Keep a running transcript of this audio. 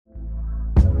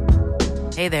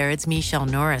Hey there, it's Michelle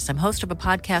Norris. I'm host of a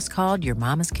podcast called Your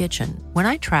Mama's Kitchen. When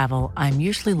I travel, I'm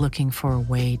usually looking for a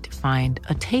way to find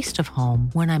a taste of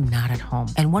home when I'm not at home.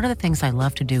 And one of the things I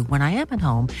love to do when I am at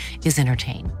home is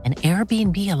entertain. And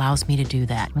Airbnb allows me to do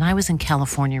that. When I was in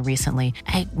California recently,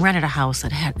 I rented a house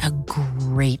that had a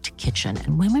great kitchen.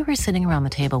 And when we were sitting around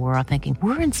the table, we were all thinking,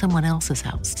 we're in someone else's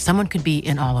house. Someone could be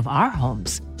in all of our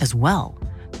homes as well.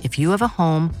 If you have a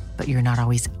home, but you're not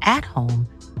always at home,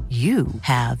 you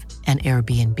have an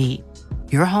Airbnb.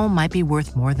 Your home might be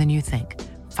worth more than you think.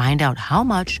 Find out how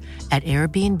much at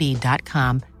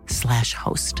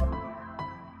airbnb.com/host.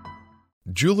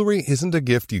 Jewelry isn't a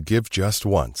gift you give just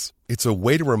once. It's a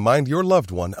way to remind your loved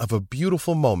one of a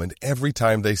beautiful moment every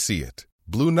time they see it.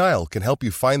 Blue Nile can help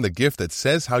you find the gift that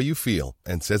says how you feel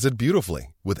and says it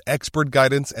beautifully, with expert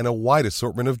guidance and a wide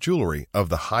assortment of jewelry of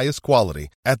the highest quality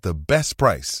at the best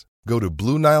price. Go to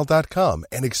BlueNile.com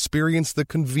and experience the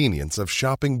convenience of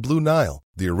shopping Blue Nile,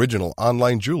 the original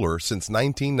online jeweler since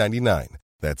 1999.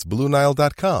 That's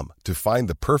BlueNile.com to find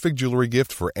the perfect jewelry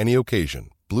gift for any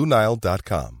occasion.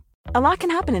 BlueNile.com. A lot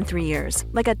can happen in 3 years,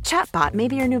 like a chatbot may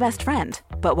be your new best friend.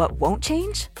 But what won't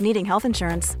change? Needing health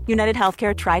insurance. United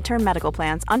Healthcare Tri-Term Medical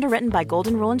Plans, underwritten by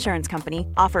Golden Rule Insurance Company,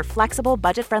 offer flexible,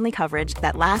 budget-friendly coverage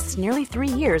that lasts nearly 3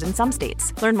 years in some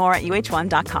states. Learn more at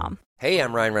UH1.com. Hey,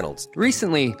 I'm Ryan Reynolds.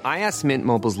 Recently, I asked Mint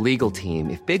Mobile's legal team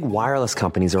if big wireless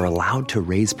companies are allowed to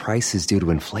raise prices due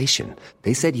to inflation.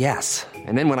 They said yes.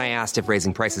 And then when I asked if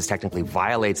raising prices technically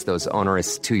violates those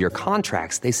onerous 2-year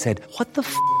contracts, they said, "What the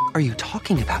f*** are you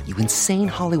talking about, you insane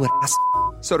Hollywood ass?"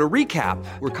 So to recap,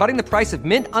 we're cutting the price of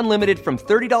Mint Unlimited from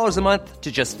 $30 a month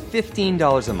to just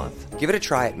 $15 a month. Give it a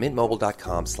try at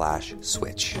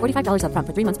mintmobile.com/switch. $45 up front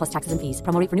for 3 months plus taxes and fees.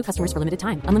 Promo rate for new customers for limited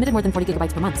time. Unlimited more than 40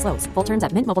 gigabytes per month. Slows full terms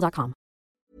at mintmobile.com.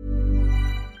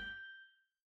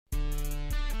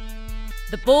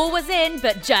 The ball was in,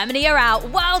 but Germany are out.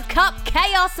 World Cup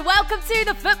chaos. Welcome to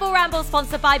the Football Ramble,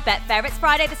 sponsored by Betfair. It's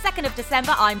Friday the 2nd of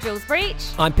December. I'm Jules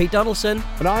Breach. I'm Pete Donaldson.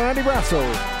 And I'm Andy Brassel.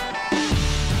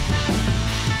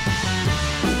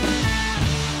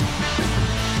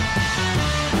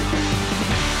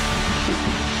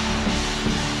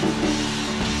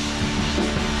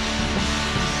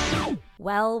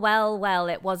 Well,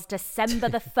 it was December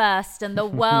the 1st and the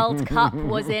World Cup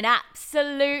was in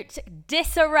absolute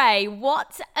disarray.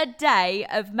 What a day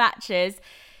of matches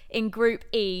in Group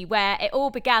E, where it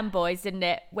all began, boys, didn't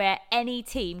it? Where any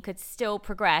team could still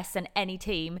progress and any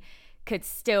team could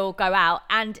still go out.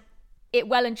 And it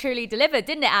well and truly delivered,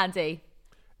 didn't it, Andy?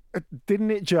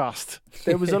 Didn't it just?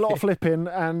 There was a lot of flipping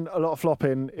and a lot of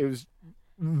flopping. It was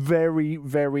very,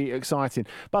 very exciting.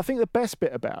 But I think the best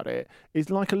bit about it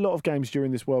is, like a lot of games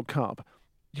during this World Cup,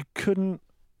 you couldn't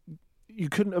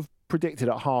have predicted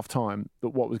at half time that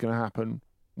what was going to happen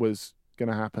was going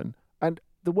to happen. And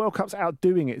the World Cup's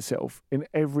outdoing itself in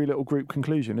every little group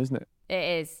conclusion, isn't it?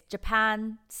 It is.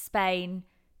 Japan, Spain,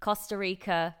 Costa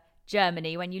Rica,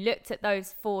 Germany. When you looked at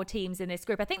those 4 teams in this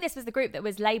group, I think this was the group that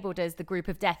was labelled as the group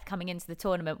of death coming into the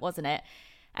tournament, wasn't it?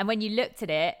 And when you looked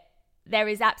at it, there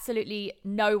is absolutely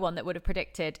no one that would have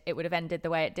predicted it would have ended the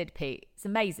way it did, Pete. It's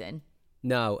amazing.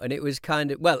 No, and it was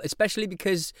kind of, well, especially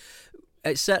because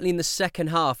certainly in the second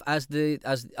half, as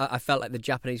I felt like the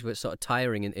Japanese were sort of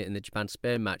tiring in the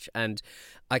Japan-Spain match, and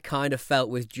I kind of felt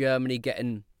with Germany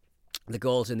getting the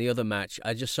goals in the other match,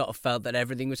 I just sort of felt that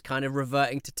everything was kind of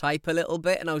reverting to type a little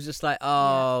bit, and I was just like,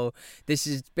 this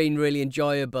has been really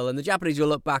enjoyable. And the Japanese will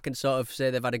look back and sort of say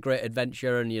they've had a great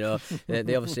adventure, and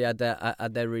they obviously had their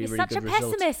really, really good results. You're such a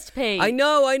pessimist, Pete. I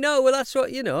know. Well, that's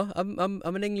what I'm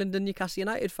an England and Newcastle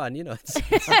United fan.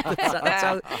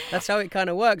 That's how it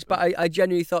kind of works. But I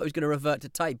genuinely thought it was going to revert to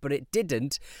type, but it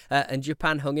didn't. And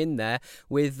Japan hung in there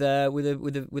with a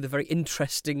very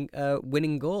interesting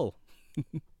winning goal.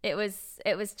 It was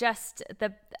just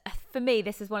for me,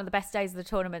 this is one of the best days of the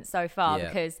tournament so far,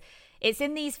 because it's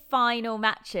in these final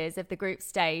matches of the group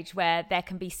stage where there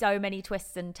can be so many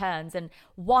twists and turns, and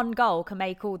one goal can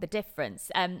make all the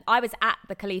difference. I was at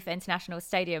the Khalifa International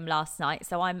Stadium last night,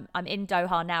 so I'm in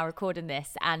Doha now recording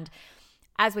this, and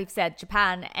as we've said,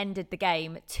 Japan ended the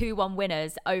game 2-1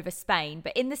 winners over Spain.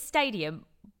 But in the stadium,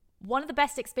 one of the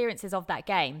best experiences of that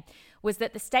game was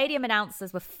that the stadium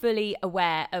announcers were fully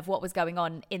aware of what was going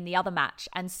on in the other match.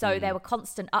 And so there were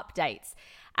constant updates.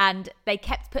 And they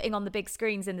kept putting on the big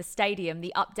screens in the stadium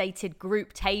the updated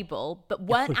group table, but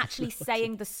weren't actually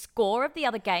saying the score of the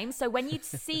other game. So when you'd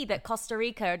see that Costa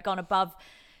Rica had gone above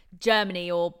Germany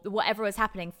or whatever was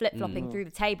happening, flip-flopping through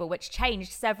the table, which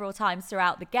changed several times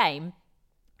throughout the game,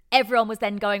 Everyone was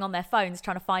then going on their phones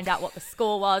trying to find out what the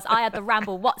score was. I had the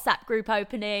Ramble WhatsApp group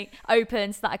open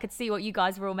so that I could see what you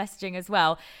guys were all messaging as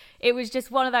well. It was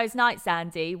just one of those nights,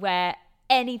 Andy, where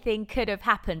anything could have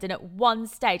happened. And at one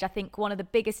stage, I think one of the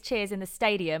biggest cheers in the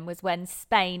stadium was when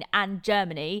Spain and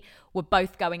Germany were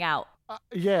both going out.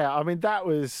 Yeah, I mean, that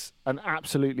was an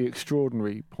absolutely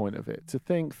extraordinary point of it. To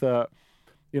think that,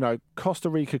 Costa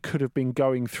Rica could have been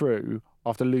going through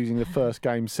after losing the first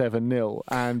game 7-0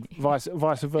 and vice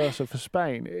versa for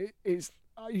Spain. It's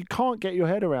you can't get your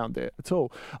head around it at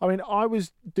all. I mean, I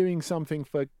was doing something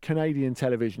for Canadian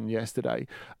television yesterday,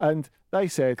 and they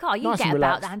said, God, you nice get and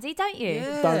relaxed. about, Andy, don't you?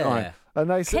 Yeah. Don't I? And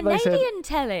they said, Canadian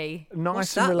telly. Nice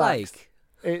What's and that relaxed.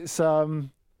 like?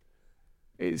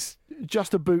 It's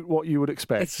just about what you would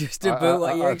expect. It's just about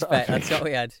what you expect. That's what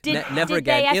we had. Never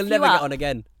again. He'll never get on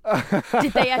again.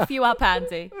 Did they F you up,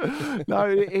 Andy? No,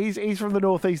 he's from the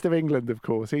northeast of England, of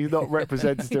course. He's not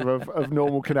representative of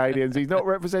normal Canadians. He's not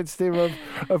representative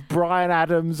of Bryan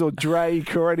Adams or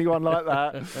Drake or anyone like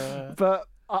that. But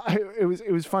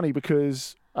it was funny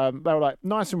because they were like,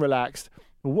 nice and relaxed.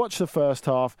 We'll watch the first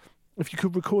half. If you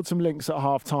could record some links at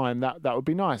half time, that would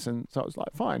be nice. And so I was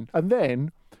like, fine. And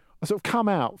then I sort of come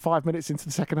out 5 minutes into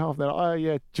the second half. And they're like, oh,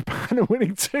 yeah, Japan are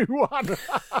winning 2-1.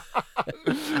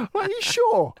 Are you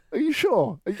sure? Are you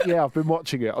sure? Yeah, I've been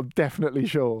watching it. I'm definitely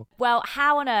sure. Well,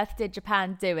 how on earth did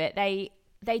Japan do it?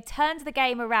 They turned the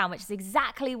game around, which is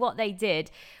exactly what they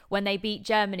did when they beat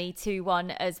Germany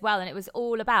 2-1 as well. And it was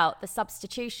all about the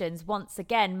substitutions once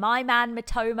again. My man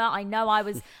Mitoma, I know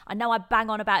I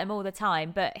bang on about him all the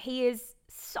time, but he is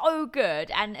so good.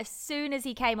 And as soon as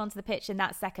he came onto the pitch in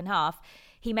that second half,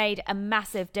 he made a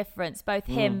massive difference. Both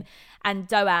him and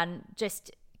Doan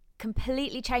just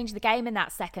completely changed the game in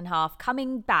that second half,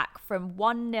 coming back from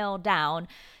 1-0 down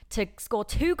to score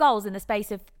 2 goals in the space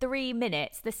of 3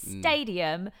 minutes. The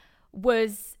stadium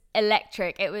was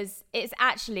electric. It's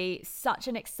actually such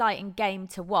an exciting game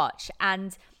to watch,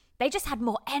 and they just had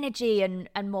more energy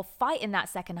and more fight in that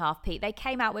second half, Pete. They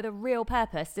came out with a real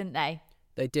purpose, didn't they?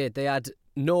 They did. They had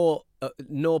no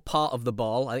part of the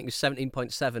ball. I think it was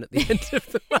 17.7 at the end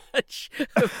of the match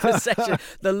of possession.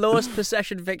 The lowest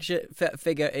possession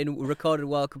figure in recorded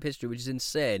World Cup history, which is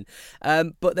insane.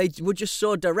 But they were just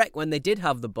so direct when they did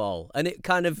have the ball, and it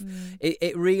kind of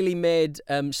it really made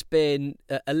Spain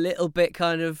a little bit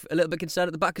concerned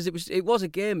at the back, because it was a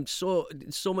game so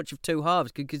much of two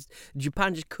halves, because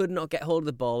Japan just could not get hold of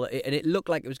the ball, and it looked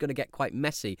like it was going to get quite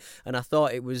messy. And I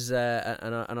thought it was,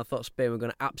 and I thought Spain were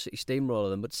going to absolutely steamroller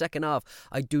them. But second half,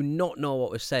 I do not know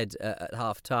what was said at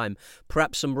half time.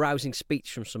 Perhaps some rousing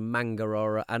speech from some manga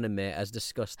or anime, as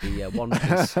discussed the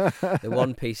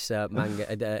One Piece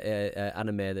manga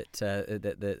anime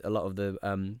that a lot of the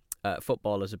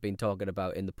footballers have been talking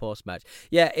about in the post match.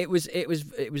 Yeah, it was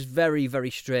very, very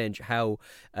strange how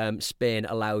Spain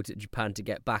allowed Japan to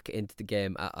get back into the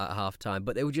game at half time.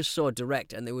 But they were just so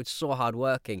direct, and they were so hard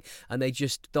working, and they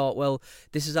just thought, well,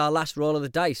 this is our last roll of the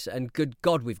dice, and good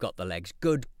God, we've got the legs.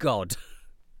 Good God.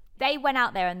 They went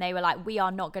out there and they were like, we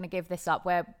are not going to give this up.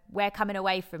 We're coming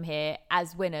away from here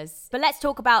as winners. But let's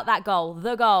talk about that goal,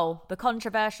 the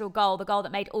controversial goal, the goal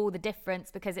that made all the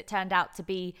difference, because it turned out to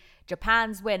be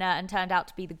Japan's winner and turned out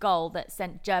to be the goal that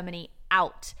sent Germany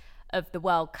out of the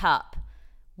World Cup.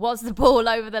 Was the ball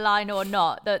over the line or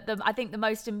not? I think the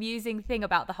most amusing thing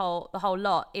about the whole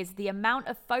lot is the amount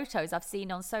of photos I've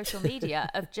seen on social media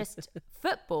of just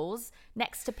footballs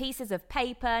next to pieces of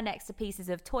paper, next to pieces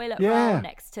of toilet roll,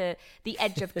 next to the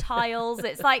edge of tiles.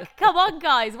 It's like, come on,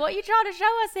 guys, what are you trying to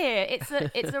show us here?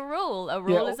 It's a rule. A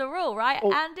rule is a rule, right,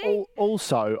 Andy?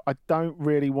 Also, I don't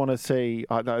really want to see.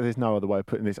 There's no other way of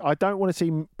putting this. I don't want to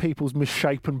see people's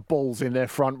misshapen balls in their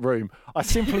front room. I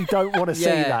simply don't want to see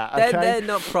that. Okay? They're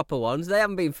not proper ones. They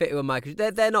haven't been fitted with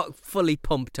microchips. They're not fully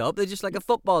pumped up. They're just like a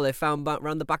football they found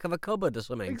around the back of a cupboard or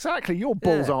something. Exactly. Your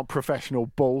balls aren't professional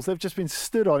balls. They've just been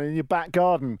stood on in your back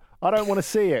garden. I don't want to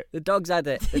see it. The dogs had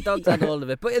it. The dogs had all of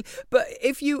it. But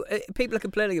if you people are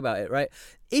complaining about it, right?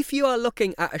 If you are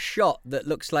looking at a shot that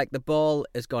looks like the ball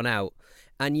has gone out,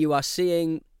 and you are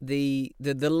seeing the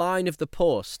line of the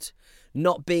post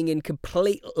not being in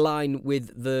complete line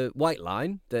with the white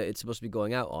line that it's supposed to be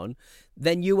going out on,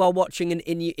 then you are watching an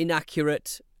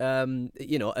inaccurate, a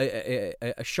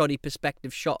shoddy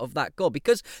perspective shot of that goal,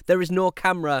 because there is no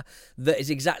camera that is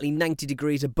exactly 90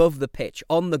 degrees above the pitch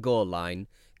on the goal line,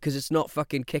 because it's not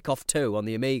fucking Kickoff 2 on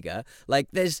the Amiga. Like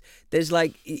there's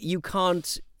like you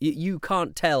can't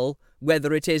tell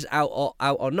whether it is out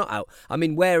or not out. I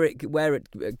mean, where it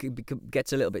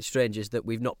gets a little bit strange is that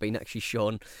we've not been actually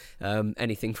shown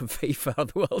anything from FIFA or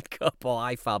the World Cup or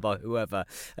IFAB or whoever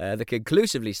that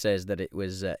conclusively says that it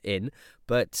was in.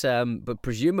 But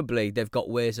presumably they've got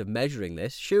ways of measuring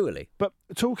this, surely. But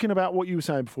talking about what you were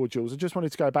saying before, Jules, I just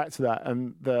wanted to go back to that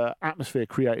and the atmosphere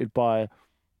created by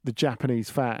the Japanese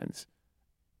fans.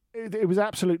 It was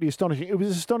absolutely astonishing. It was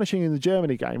astonishing in the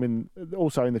Germany game and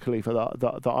also in the Khalifa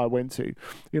that I went to.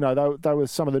 You know, there were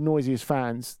some of the noisiest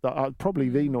fans, that are probably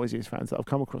the noisiest fans that I've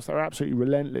come across. They were absolutely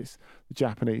relentless, the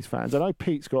Japanese fans. I know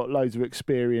Pete's got loads of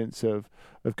experience of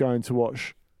going to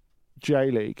watch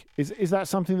J-League. Is that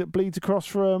something that bleeds across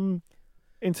from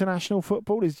international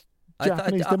football? Is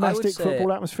Japanese domestic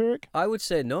football atmospheric? I would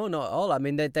say no, not at all. I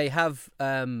mean, they have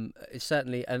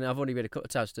certainly, and I've only been a couple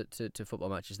of times to football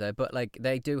matches there, but like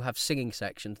they do have singing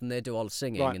sections, and they do all the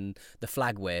singing and the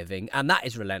flag waving, and that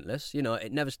is relentless. You know,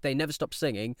 they never stop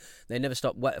singing, they never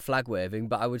stop flag waving.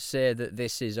 But I would say that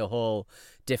this is a whole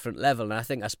different level, and I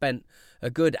think I spent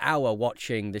a good hour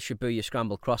watching the Shibuya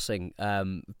Scramble Crossing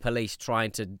police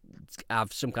trying to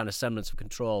have some kind of semblance of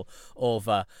control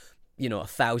over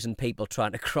 1,000 people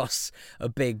trying to cross a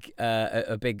big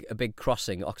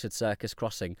crossing, Oxford Circus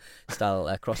crossing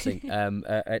style crossing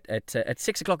at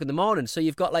 6 o'clock in the morning. So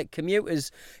you've got like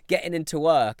commuters getting into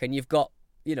work, and you've got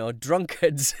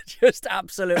drunkards just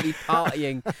absolutely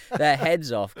partying their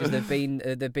heads off because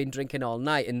they've been drinking all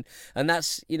night, and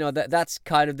that's that's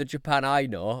kind of the Japan I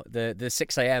know, the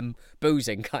 6 a.m.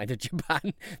 boozing kind of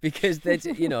Japan, because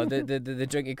the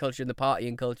drinking culture and the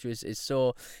partying culture is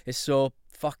so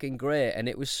fucking great. And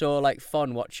it was so like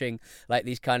fun watching like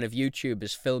these kind of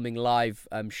YouTubers filming live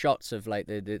shots of like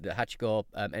the Hachiko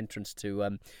entrance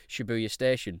to Shibuya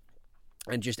Station.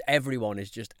 And just everyone is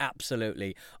just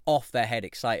absolutely off their head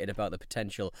excited about the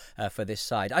potential for this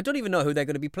side. I don't even know who they're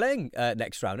going to be playing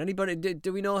next round. Anybody?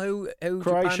 Do we know who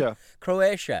Croatia. Japan?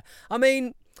 Croatia. I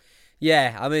mean,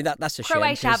 that's a shame.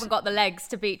 Croatia haven't got the legs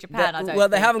to beat Japan, I don't Well,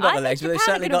 they think. haven't got the legs, but they've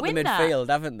certainly got the midfield,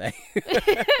 that. haven't they?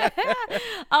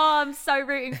 Oh, I'm so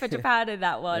rooting for Japan in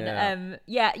that one.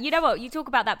 Yeah. You know what? You talk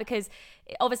about that because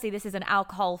obviously this is an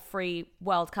alcohol-free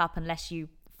World Cup unless you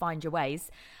find your ways.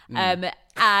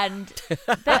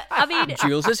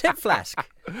 Jules' hip flask.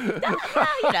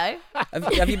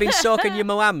 Have you been soaking your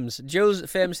Moams? Jules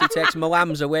famously takes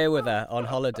Moams away with her on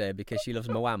holiday because she loves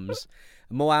Moams.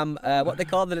 Moam, what they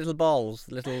call the little balls,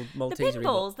 the little Malteser. The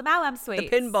pinballs, the Moam sweets. The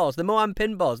pinballs, the Moam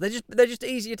pinballs. They're just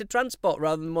easier to transport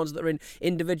rather than ones that are in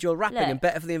individual wrapping and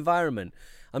better for the the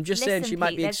I'm just saying she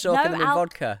might be soaking them in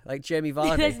vodka, like Jamie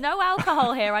Vardy. There's no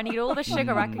alcohol here. I need all the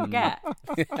sugar I can get.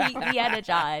 Keep me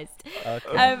energised.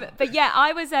 Okay. But yeah,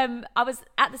 I was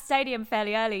at the stadium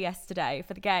fairly early yesterday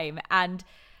for the game, and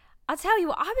I'll tell you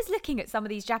what, I was looking at some of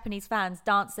these Japanese fans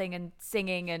dancing and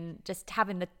singing and just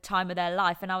having the time of their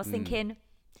life, and I was thinking,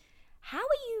 how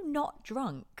are you not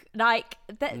drunk? Like,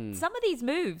 some of these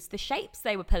moves, the shapes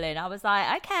they were pulling, I was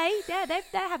like, okay, yeah,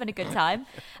 they're having a good time.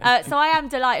 So I am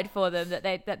delighted for them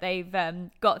that they've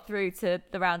got through to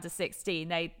the round of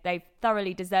 16. They've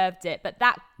thoroughly deserved it. But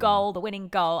that goal, the winning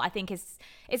goal, I think it's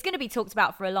going to be talked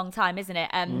about for a long time, isn't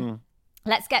it?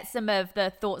 Let's get some of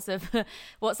the thoughts of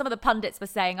what some of the pundits were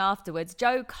saying afterwards.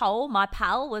 Joe Cole, my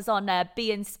pal, was on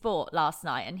beIN Sport last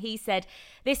night, and he said,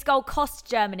 this goal cost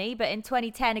Germany, but in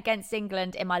 2010 against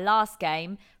England in my last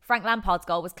game, Frank Lampard's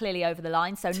goal was clearly over the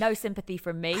line, so no sympathy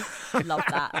from me. Love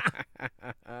that.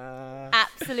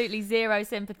 Absolutely zero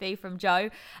sympathy from Joe.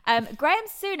 Graham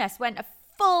Souness went a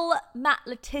full Matt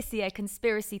Letizia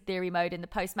conspiracy theory mode in the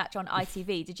post-match on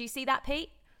ITV. Did you see that,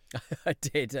 Pete? I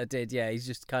did. Yeah, he's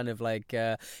just kind of like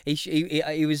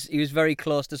he was very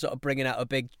close to sort of bringing out a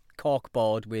big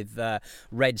corkboard with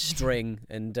red string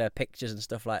and pictures and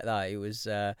stuff like that. It was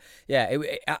the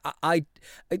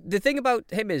thing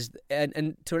about him is,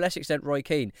 and to a lesser extent Roy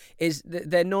Keane, is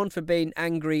they're known for being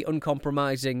angry,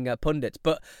 uncompromising pundits,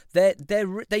 but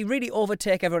they really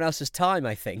overtake everyone else's time.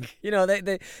 I think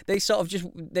they sort of just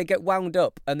they get wound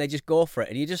up and they just go for it,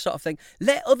 and you just sort of think,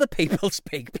 let other people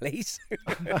speak, please.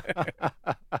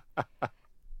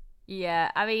 Yeah,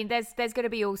 I mean, there's going to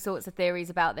be all sorts of theories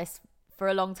about this for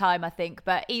a long time, I think.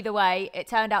 But either way, it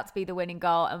turned out to be the winning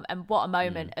goal, and what a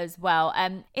moment as well.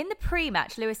 In the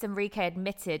pre-match, Luis Enrique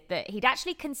admitted that he'd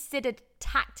actually considered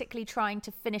tactically trying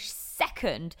to finish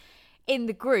second in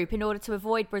the group in order to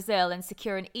avoid Brazil and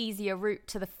secure an easier route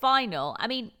to the final. I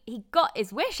mean, he got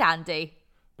his wish, Andy.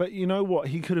 But you know what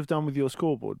he could have done with your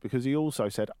scoreboard? Because he also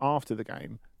said after the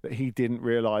game that he didn't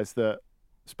realise that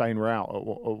Spain were out at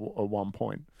 1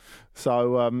 point.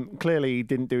 So clearly he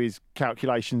didn't do his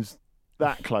calculations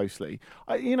that closely.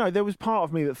 There was part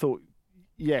of me that thought,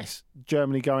 yes,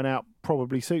 Germany going out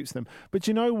probably suits them. But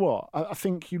you know what? I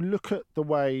think you look at the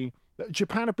way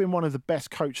Japan have been one of the best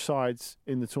coach sides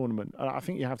in the tournament. I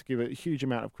think you have to give a huge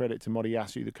amount of credit to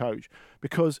Moriyasu, the coach,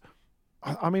 because,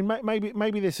 I mean,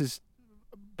 maybe this is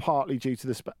partly due to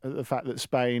the fact that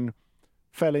Spain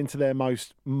fell into their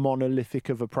most monolithic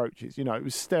of approaches. You know, it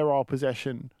was sterile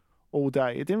possession all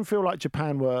day. It didn't feel like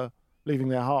Japan were leaving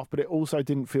their half, but it also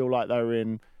didn't feel like they were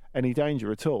in any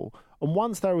danger at all. And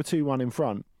once they were 2-1 in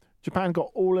front, Japan got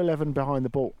all 11 behind the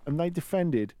ball, and they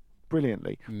defended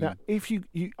brilliantly. Now, if you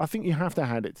I think you have to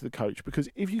hand it to the coach, because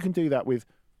if you can do that with,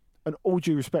 and all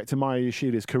due respect to Maya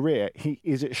Yoshida's career, he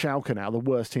is at Schalke now, the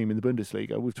worst team in the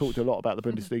Bundesliga. We've talked a lot about the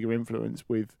Bundesliga influence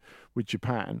with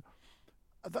Japan.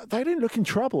 They didn't look in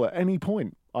trouble at any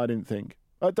point, I didn't think.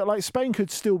 Like Spain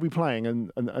could still be playing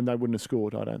and they wouldn't have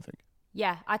scored, I don't think.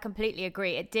 Yeah, I completely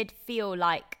agree. It did feel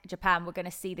like Japan were going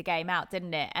to see the game out,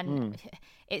 didn't it? And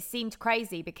it seemed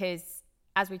crazy because,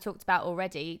 as we talked about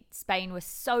already, Spain was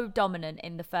so dominant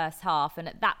in the first half. And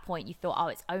at that point, you thought,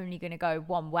 it's only going to go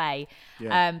one way.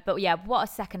 Yeah. But yeah, what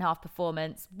a second half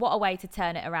performance. What a way to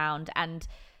turn it around. And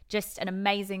just an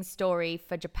amazing story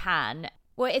for Japan.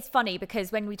 Well, it's funny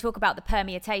because when we talk about the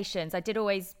permutations, I'd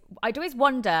always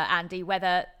wonder, Andy,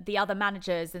 whether the other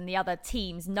managers and the other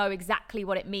teams know exactly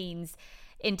what it means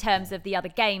in terms of the other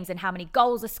games and how many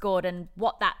goals are scored and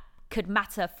what that could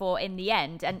matter for in the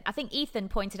end. And I think Ethan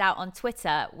pointed out on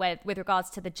Twitter with regards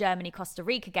to the Germany-Costa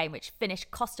Rica game, which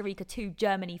finished Costa Rica 2,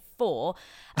 Germany 4.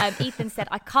 Ethan said,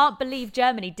 I can't believe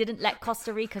Germany didn't let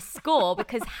Costa Rica score,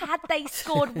 because had they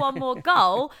scored one more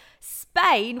goal,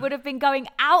 Spain would have been going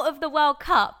out of the World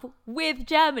Cup with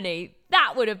Germany.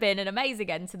 That would have been an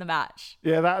amazing end to the match.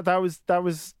 Yeah, that was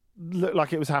looked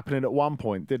like it was happening at one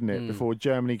point, didn't it? Before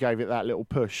Germany gave it that little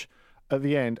push at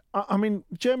the end. I mean,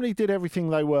 Germany did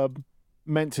everything they were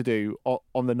meant to do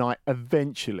on the night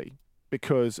eventually,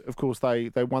 because, of course,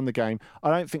 they won the game. I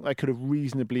don't think they could have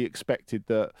reasonably expected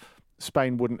that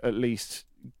Spain wouldn't at least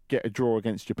get a draw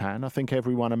against Japan. I think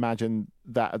everyone imagined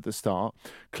that at the start.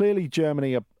 Clearly,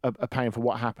 Germany are paying for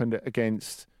what happened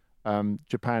against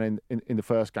Japan in the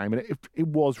first game. And it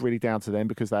was really down to them,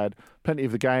 because they had plenty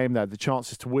of the game. They had the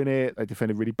chances to win it. They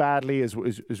defended really badly, as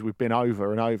we've been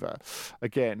over and over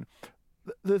again.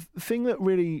 The thing that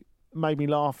really made me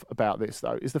laugh about this,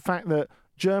 though, is the fact that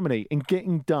Germany, in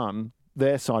getting done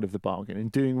their side of the bargain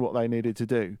and doing what they needed to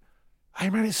do,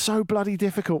 hey man, it's so bloody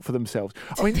difficult for themselves.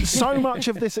 I mean, so much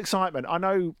of this excitement, I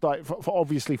know, like, for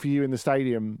obviously for you in the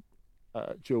stadium,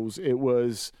 Jules, it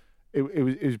was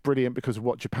brilliant because of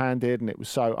what Japan did, and it was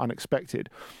so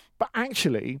unexpected. But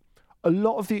actually, a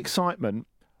lot of the excitement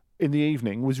in the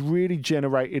evening was really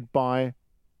generated by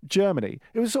Germany.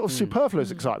 It was sort of superfluous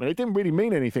excitement. It didn't really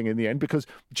mean anything in the end, because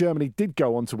Germany did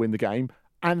go on to win the game,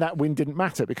 and that win didn't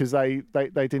matter because they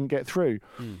didn't get through.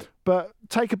 But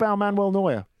take a bow, Manuel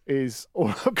Neuer is all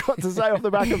I've got to say off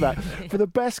the back of that. For the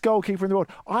best goalkeeper in the world,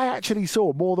 I actually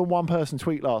saw more than one person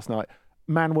tweet last night,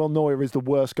 Manuel Neuer is the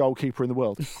worst goalkeeper in the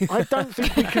world. I don't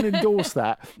think we can endorse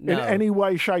that in any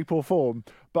way, shape or form.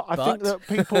 But I think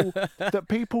that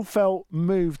people felt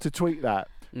moved to tweet that.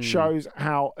 Shows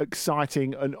how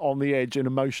exciting and on the edge and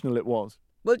emotional it was.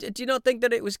 Well, do you not think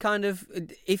that it was kind of,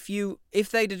 if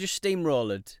they'd have just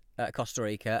steamrolled Costa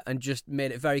Rica and just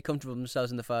made it very comfortable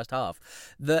themselves in the first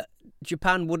half, that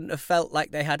Japan wouldn't have felt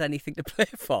like they had anything to play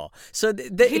for? So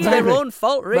it's their own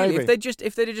fault, really. Maybe.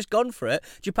 If they'd have just gone for it,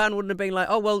 Japan wouldn't have been like,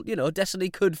 oh well, destiny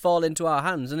could fall into our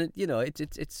hands, and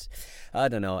it's I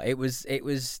don't know. It was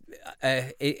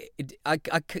the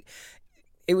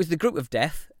group of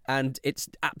death. And it's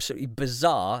absolutely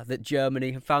bizarre that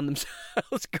Germany have found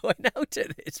themselves going out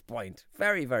at this point.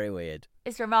 Very, very weird.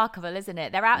 It's remarkable, isn't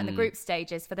it? They're out in the group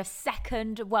stages for the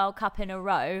second World Cup in a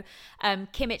row.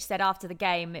 Kimmich said after the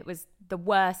game it was the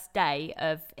worst day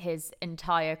of his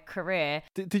entire career.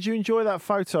 Did you enjoy that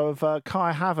photo of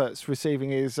Kai Havertz receiving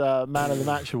his Man of the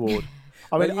Match award?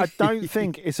 I mean, I don't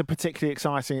think it's a particularly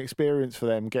exciting experience for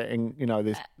them getting,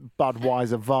 this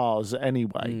Budweiser vase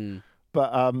anyway.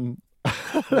 But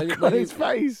his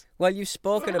face. Well, you've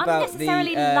spoken about the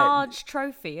unnecessarily large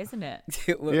trophy, isn't it?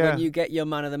 When you get your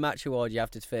Man of the Match award, you have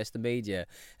to face the media,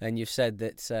 and you've said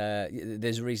that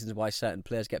there's reasons why certain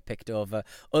players get picked over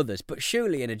others. But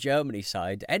surely, in a Germany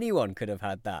side, anyone could have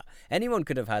had that. Anyone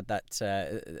could have had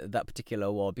that particular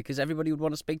award, because everybody would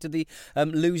want to speak to the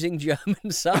losing German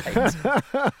side.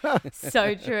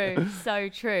 So true, so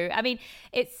true. I mean,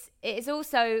 it's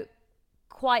also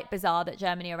quite bizarre that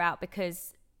Germany are out,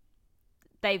 because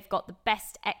they've got the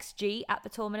best XG at the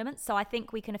tournament. So I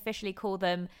think we can officially call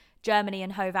them Germany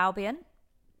and Hove Albion.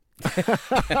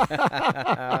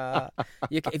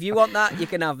 If you want that, you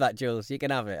can have that, Jules. You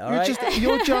can have it, all right?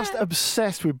 You're just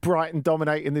obsessed with Brighton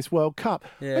dominating this World Cup.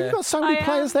 Yeah. And you've got so many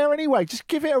players there anyway. Just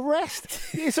give it a rest.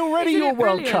 It's already your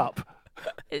World Cup.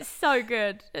 It's so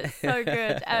good. It's so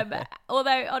good.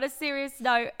 Although, on a serious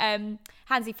note,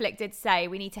 Hansi Flick did say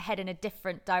we need to head in a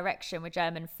different direction with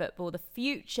German football. The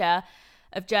future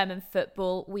of German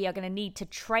football, we are going to need to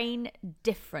train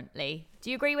differently. Do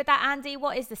you agree with that, Andy?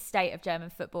 What is the state of German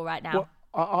football right now?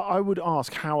 Well, I would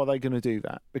ask, how are they going to do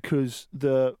that? Because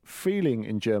the feeling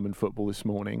in German football this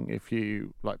morning, if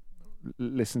you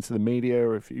listen to the media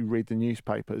or if you read the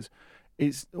newspapers,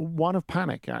 it's one of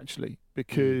panic, actually,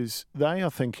 because they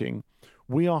are thinking,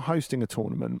 we are hosting a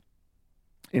tournament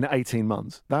in 18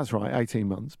 months. That's right, 18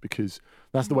 months, because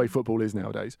that's the way football is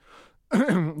nowadays.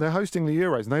 They're hosting the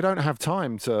Euros, and they don't have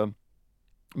time to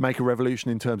make a revolution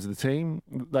in terms of the team.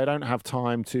 They don't have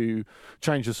time to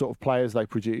change the sort of players they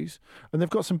produce. And they've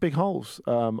got some big holes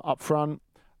up front,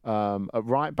 at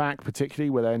right back particularly,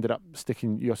 where they ended up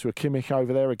sticking Joshua Kimmich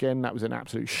over there. Again, that was an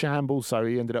absolute shambles, so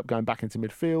he ended up going back into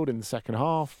midfield in the second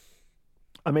half.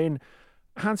 I mean,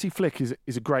 Hansi Flick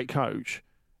is a great coach.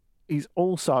 He's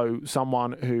also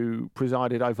someone who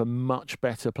presided over much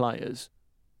better players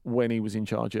when he was in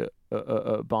charge at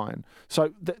Bayern.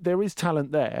 So there is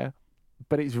talent there,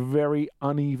 but it's very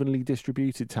unevenly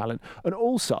distributed talent. And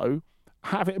also,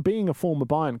 being a former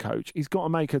Bayern coach, he's got to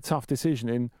make a tough decision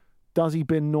in, does he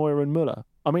bin Neuer and Müller?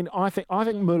 I mean, I think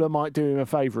Müller might do him a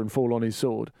favour and fall on his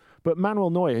sword. But Manuel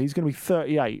Neuer, he's going to be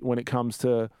 38 when it comes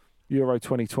to Euro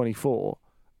 2024.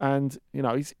 And,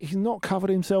 he's not covered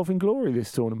himself in glory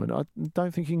this tournament. I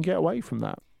don't think he can get away from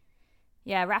that.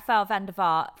 Yeah, Rafael van der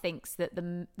Vaart thinks that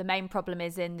the main problem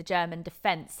is in the German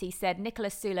defence. He said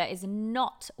Niklas Süle is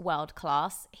not world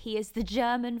class. He is the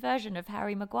German version of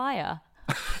Harry Maguire.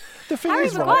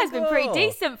 Harry Maguire's been pretty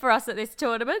decent for us at this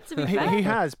tournament, to be fair. He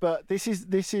has, but this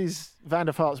is Van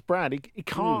der Vaart's brand. He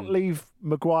can't leave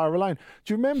Maguire alone.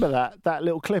 Do you remember that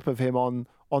little clip of him on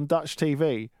Dutch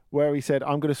TV where he said,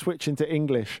 I'm going to switch into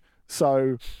English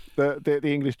so the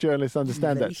English journalists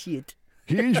understand that? Shit.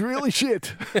 He's really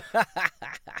shit.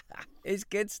 It's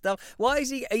good stuff. Why is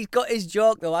he? He's got his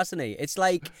joke though, hasn't he? It's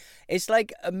like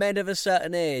men of a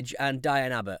certain age and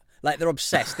Diane Abbott. Like they're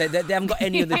obsessed. They haven't got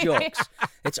any of the jokes.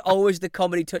 It's always the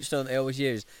comedy touchstone they always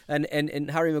use. And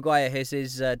Harry Maguire, his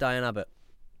is Diane Abbott.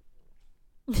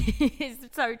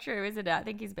 It's so true, isn't it? I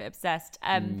think he's a bit obsessed.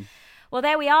 Well,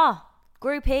 there we are.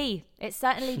 Group E. It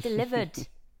certainly delivered.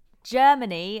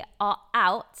 Germany are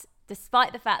out,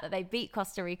 despite the fact that they beat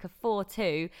Costa Rica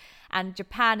 4-2, and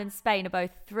Japan and Spain are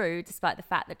both through, despite the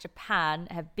fact that Japan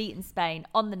have beaten Spain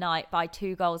on the night by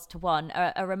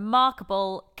 2-1. A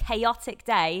remarkable, chaotic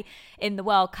day in the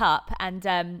World Cup,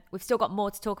 and we've still got more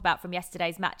to talk about from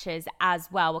yesterday's matches as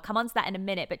well. We'll come on to that in a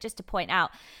minute, but just to point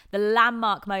out, the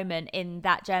landmark moment in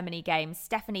that Germany game,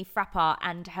 Stephanie Frappart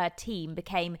and her team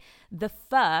became the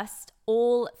first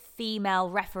all-female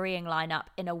refereeing lineup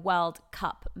in a World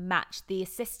Cup match. The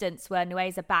assistants were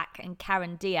Nueza Bak and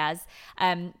Karen Diaz.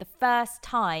 The first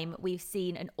time we've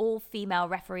seen an all-female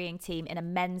refereeing team in a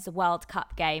men's World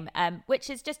Cup game, which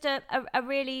is just a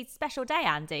really special day,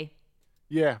 Andy.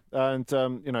 Yeah, and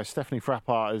Stephanie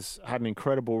Frappart has had an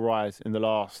incredible rise in the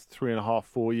last 3.5,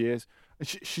 4 years.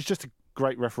 She's just a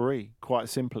great referee, quite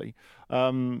simply,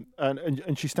 and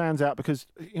she stands out because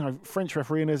French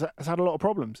refereeing has had a lot of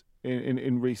problems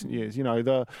in recent years.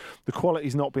 The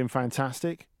quality's not been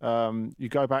fantastic. You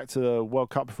go back to the World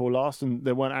Cup before last, and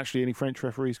there weren't actually any French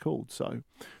referees called. So,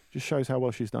 just shows how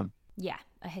well she's done. Yeah,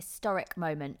 a historic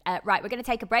moment. Right, we're going to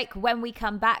take a break. When we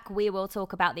come back, we will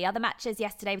talk about the other matches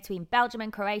yesterday between Belgium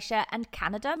and Croatia and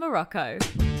Canada, Morocco.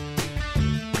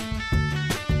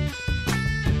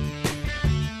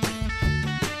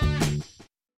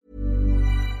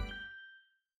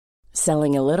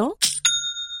 Selling a little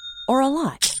or a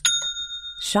lot?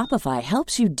 Shopify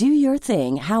helps you do your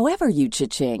thing however you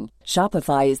cha-ching.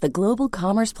 Shopify is the global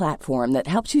commerce platform that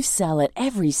helps you sell at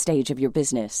every stage of your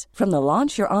business. From the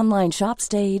launch your online shop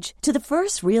stage to the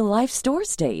first real-life store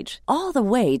stage, all the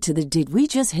way to the did we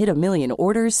just hit a million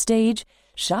orders stage.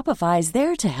 Shopify is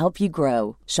there to help you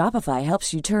grow. Shopify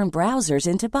helps you turn browsers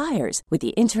into buyers with the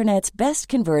internet's best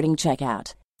converting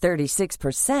checkout.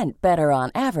 36% better on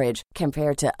average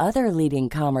compared to other leading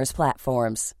commerce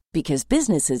platforms. Because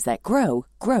businesses that grow,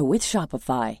 grow with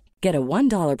Shopify. Get a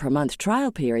 $1 per month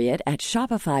trial period at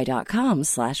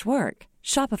shopify.com/work.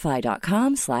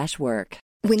 Shopify.com/work.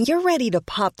 When you're ready to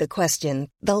pop the question,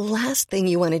 the last thing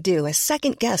you want to do is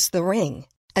second-guess the ring.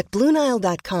 At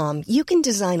BlueNile.com, you can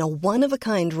design a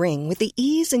one-of-a-kind ring with the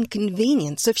ease and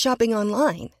convenience of shopping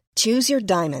online. Choose your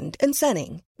diamond and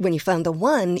setting. When you find the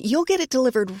one, you'll get it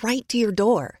delivered right to your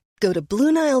door. Go to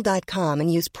BlueNile.com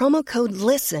and use promo code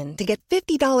LISTEN to get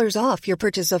 $50 off your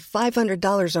purchase of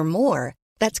 $500 or more.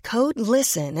 That's code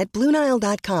LISTEN at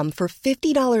BlueNile.com for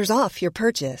 $50 off your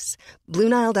purchase.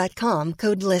 BlueNile.com,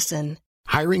 code LISTEN.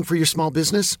 Hiring for your small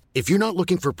business? If you're not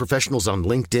looking for professionals on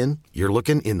LinkedIn, you're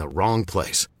looking in the wrong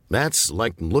place. That's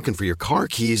like looking for your car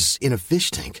keys in a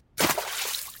fish tank.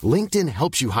 LinkedIn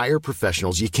helps you hire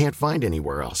professionals you can't find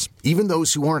anywhere else, even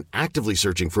those who aren't actively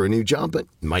searching for a new job but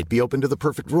might be open to the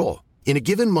perfect role. In a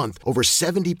given month, over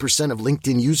 70% of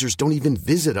LinkedIn users don't even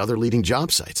visit other leading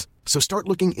job sites. So start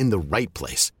looking in the right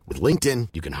place. With LinkedIn,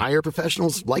 you can hire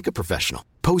professionals like a professional.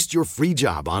 Post your free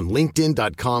job on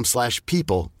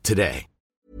linkedin.com/people today.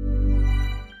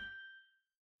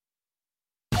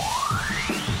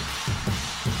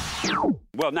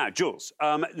 Well, now, Jules,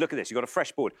 look at this. You've got a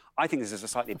fresh board. I think this is a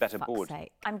slightly better board.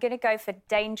 Sake. I'm going to go for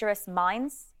Dangerous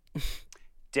Minds.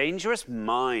 Dangerous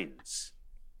Minds.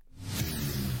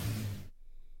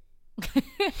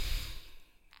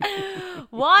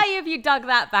 Why have you dug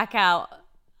that back out?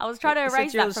 I was trying to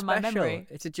erase that from my memory.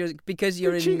 It's a Jules, because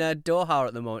you're in Doha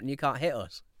at the moment and you can't hit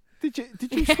us. Did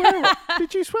you swear?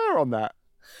 Did you swear on that?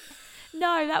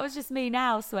 No, that was just me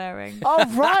now swearing. Oh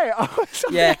right.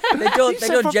 Yeah, they don't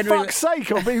for generally. Fuck's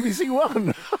sake, on BBC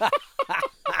One.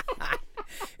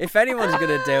 If anyone's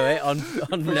going to do it on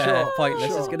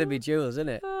Pointless, it's going to be Jules, isn't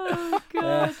it? Oh,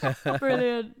 God.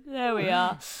 Brilliant. There we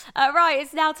are. Right,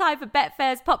 it's now time for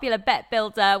Betfair's popular bet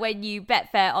builder. When you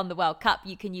Betfair on the World Cup,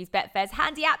 you can use Betfair's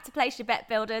handy app to place your bet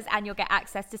builders, and you'll get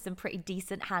access to some pretty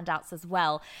decent handouts as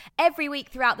well. Every week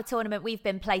throughout the tournament, we've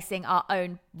been placing our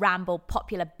own Ramble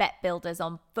popular bet builders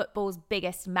on football's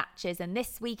biggest matches, and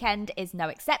this weekend is no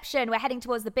exception. We're heading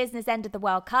towards the business end of the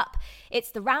World Cup.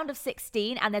 It's the round of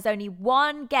 16, and there's only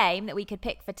one game that we could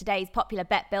pick for today's popular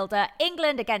bet builder: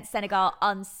 England against Senegal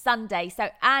on Sunday. So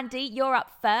Andy, you're up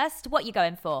first. What are you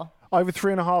going for? Over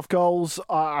 3.5 goals.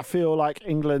 I feel like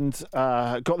England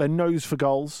got their nose for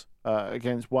goals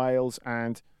against Wales,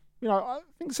 and I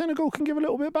think Senegal can give a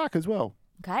little bit back as well.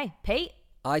 Okay, Pete?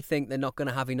 I think they're not going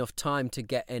to have enough time to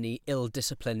get any ill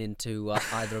discipline into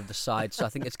either of the sides, so I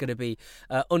think it's going to be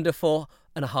under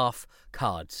 4.5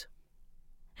 cards.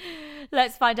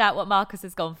 Let's find out what Marcus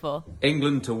has gone for.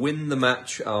 England to win the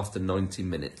match after 90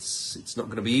 minutes. It's not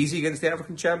going to be easy against the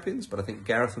African champions, but I think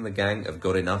Gareth and the gang have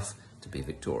got enough to be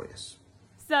victorious.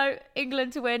 So,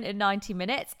 England to win in 90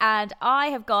 minutes, and I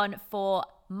have gone for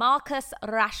Marcus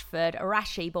Rashford,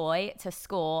 Rashy boy, to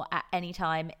score at any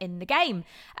time in the game.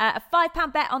 A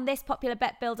 £5 bet on this popular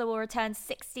bet builder will return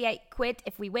 68 quid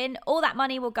if we win. All that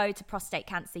money will go to Prostate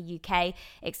Cancer UK,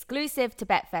 exclusive to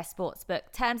Betfair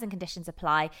Sportsbook. Terms and conditions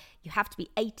apply. You have to be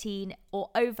 18 or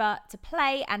over to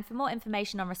play. And for more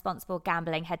information on responsible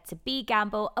gambling, head to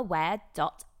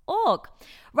begambleaware.org.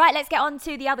 Right, let's get on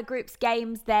to the other group's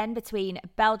games then, between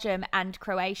Belgium and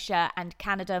Croatia and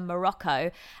Canada,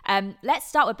 Morocco. Let's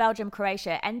start with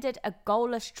Belgium-Croatia. Ended a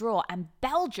goalless draw, and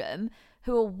Belgium,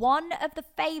 who are one of the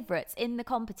favourites in the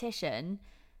competition,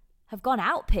 have gone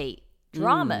out, Pete.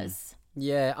 Dramas.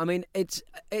 Yeah, I mean, it's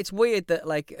weird that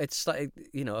it's like,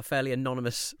 a fairly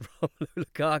anonymous Romelu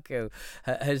Lukaku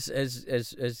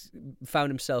has found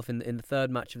himself in the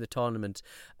third match of the tournament,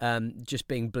 just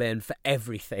being blamed for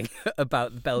everything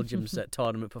about Belgium's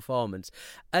tournament performance,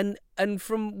 and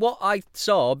from what I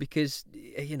saw, because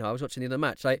I was watching the other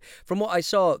match, from what I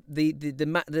saw, the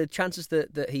chances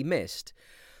that he missed.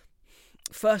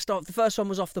 First off, the first one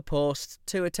was off the post,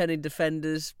 2 attending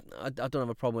defenders. I don't have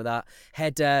a problem with that.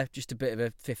 Header, just a bit of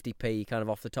a 50p kind of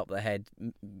off the top of the head.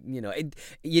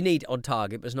 You need on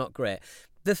target, but it's not great.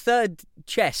 The third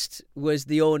chest was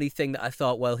the only thing that I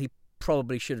thought, well, he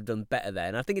probably should have done better there.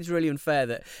 And I think it's really unfair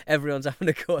that everyone's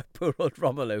having to go at poor old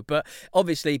Romelu. But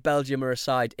obviously, Belgium are a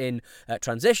side in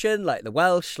transition, like the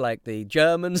Welsh, like the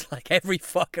Germans, like every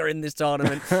fucker in this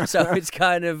tournament. So it's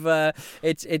kind of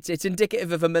it's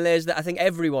indicative of a malaise that I think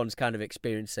everyone's kind of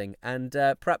experiencing. And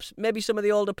perhaps maybe some of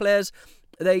the older players,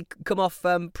 they come off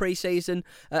pre-season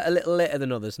a little later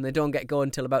than others, and they don't get going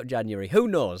until about January. Who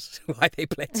knows why they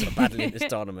played so badly in this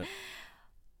tournament?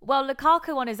 Well,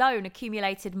 Lukaku on his own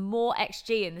accumulated more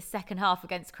XG in the second half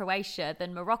against Croatia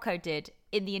than Morocco did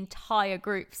in the entire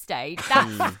group stage.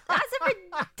 That's a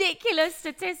ridiculous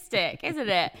statistic, isn't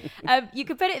it? You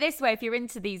could put it this way if you're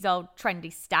into these old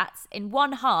trendy stats. In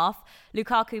one half,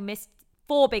 Lukaku missed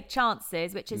 4 big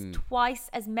chances, which is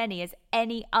twice as many as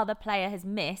any other player has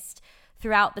missed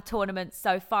throughout the tournament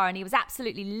so far, and he was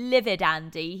absolutely livid,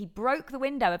 Andy. He broke the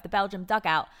window of the Belgium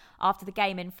dugout after the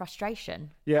game in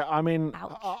frustration. Yeah, I mean,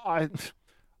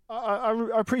 I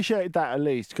appreciated that at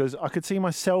least, because I could see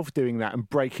myself doing that and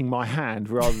breaking my hand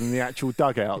rather than the actual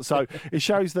dugout. So it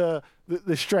shows the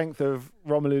strength of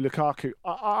Romelu Lukaku.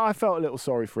 I felt a little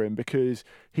sorry for him because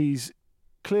he's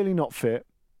clearly not fit.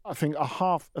 I think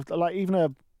even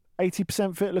a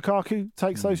 80% fit Lukaku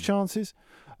takes those chances.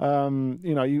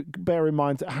 You bear in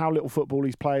mind how little football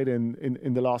he's played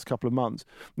in the last couple of months.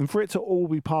 And for it to all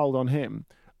be piled on him,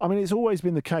 I mean, it's always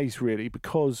been the case, really,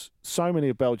 because so many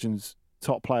of Belgium's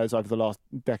top players over the last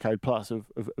decade plus have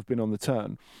been on the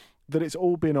turn, that it's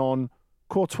all been on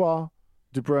Courtois,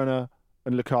 De Bruyne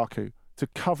and Lukaku to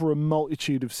cover a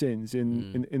multitude of sins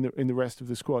in the rest of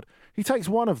the squad. He takes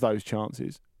one of those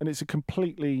chances and it's a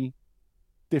completely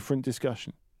different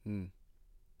discussion.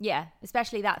 Yeah,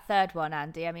 especially that third one,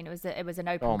 Andy. I mean, it was an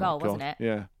open goal, wasn't it?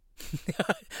 Yeah.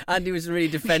 Andy was really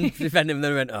defending him, and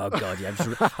then went, "Oh God, yeah,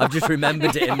 I've just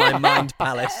remembered it in my mind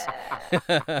palace."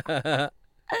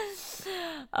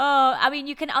 Oh, I mean,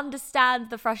 you can understand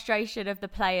the frustration of the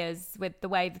players with the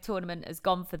way the tournament has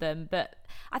gone for them. But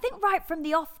I think right from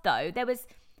the off, though,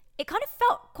 it kind of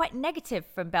felt quite negative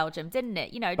from Belgium, didn't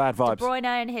it? You know, bad vibes. De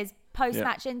Bruyne in his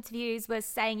post-match interviews was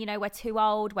saying, you know, we're too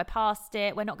old, we're past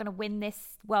it, we're not going to win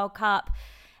this World Cup.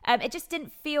 It just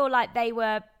didn't feel like they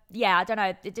were. Yeah, I don't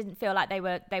know. It didn't feel like they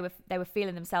were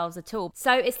feeling themselves at all.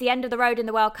 So it's the end of the road in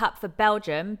the World Cup for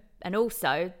Belgium, and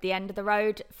also the end of the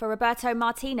road for Roberto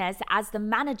Martinez as the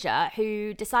manager,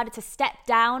 who decided to step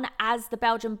down as the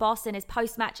Belgian boss in his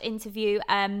post-match interview.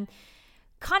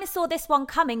 Kind of saw this one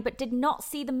coming, but did not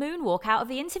see the moonwalk out of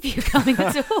the interview coming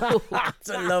at all. That's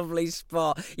a lovely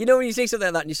spot. You know, when you see something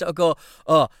like that and you sort of go,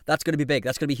 oh, that's going to be big,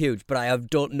 that's going to be huge, but I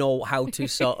don't know how to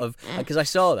sort of, because I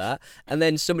saw that, and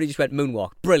then somebody just went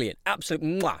moonwalk. Brilliant. Absolute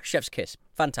mwah, chef's kiss.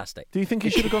 Fantastic. Do you think he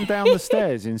should have gone down the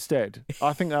stairs instead?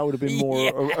 I think that would have been more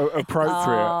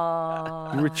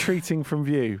appropriate. Retreating from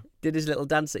view. Did his little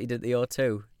dance that he did at the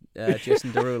O2,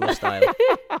 Jason Derulo style.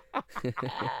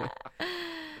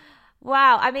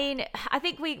 Wow, I mean, I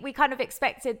think we kind of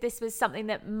expected this was something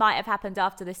that might have happened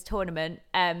after this tournament,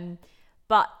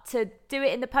 but to do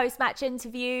it in the post-match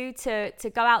interview, to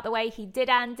go out the way he did,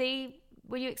 Andy,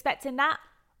 were you expecting that?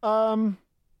 I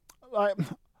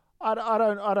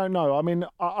don't know. I mean,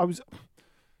 I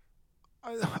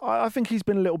think he's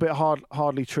been a little bit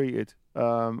harshly treated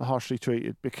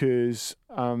because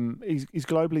he's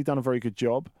globally done a very good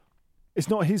job. It's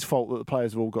not his fault that the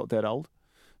players have all got dead old.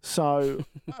 So,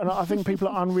 and I think people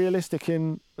are unrealistic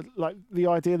in like the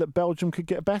idea that Belgium could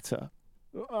get better.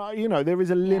 There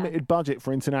is a limited budget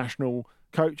for international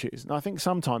coaches. And I think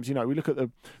sometimes, we look at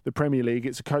the Premier League,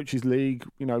 it's a coaches' league.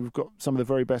 We've got some of the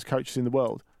very best coaches in the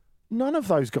world. None of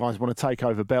those guys want to take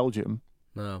over Belgium.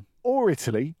 No. Or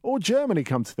Italy or Germany,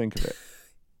 come to think of it.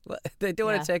 Well, they don't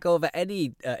want to take over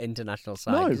any international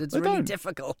side because it's really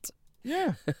difficult.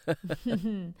 Yeah.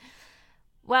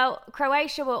 Well,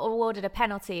 Croatia were awarded a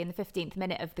penalty in the 15th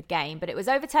minute of the game, but it was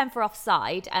overturned for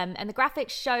offside, and the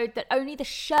graphics showed that only the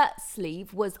shirt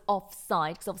sleeve was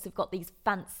offside, because obviously we've got these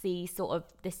fancy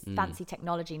fancy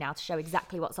technology now to show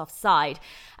exactly what's offside.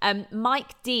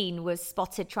 Mike Dean was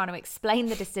spotted trying to explain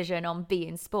the decision on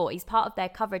beIN Sport. He's part of their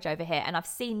coverage over here, and I've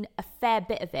seen a fair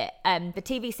bit of it. The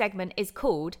TV segment is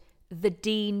called The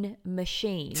Dean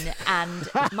Machine, and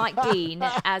Mike Dean,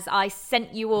 as I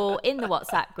sent you all in the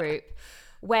WhatsApp group,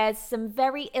 wears some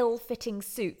very ill-fitting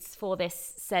suits for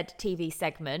this said TV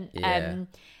segment. Yeah.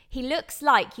 He looks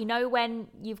like, when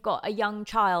you've got a young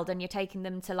child and you're taking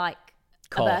them to like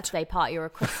Court. A birthday party or a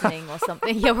christening or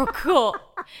something, you're a court,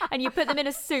 and you put them in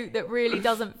a suit that really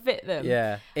doesn't fit them.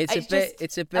 Yeah, it's a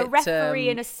bit. A referee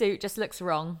in a suit just looks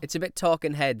wrong. It's a bit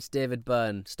Talking Heads, David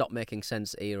Byrne, Stop Making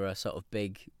Sense era, sort of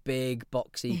big,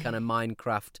 boxy kind of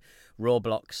Minecraft,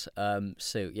 Roblox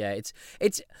suit. Yeah,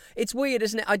 it's weird,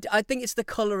 isn't it? I think it's the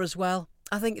colour as well.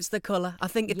 I think it's the colour. I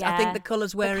think the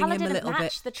colour's wearing him a little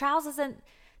bit. The trousers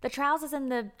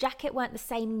and the jacket weren't the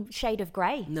same shade of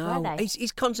grey, were they?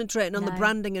 He's concentrating on the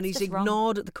branding, and he's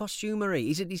ignored the costumery.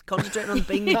 He's concentrating on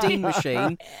being the Dean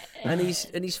Machine, and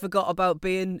he's forgot about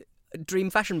being Dream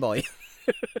Fashion Boy.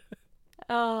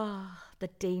 Oh, the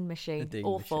Dean Machine.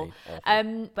 Awful.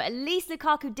 Awful. But at least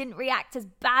Lukaku didn't react as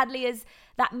badly as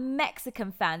that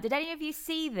Mexican fan. Did any of you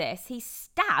see this? He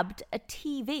stabbed a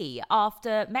TV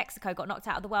after Mexico got knocked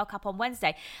out of the World Cup on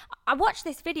Wednesday. I watched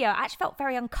this video. I actually felt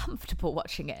very uncomfortable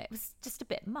watching it. It was just a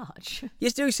bit much.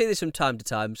 You do see this from time to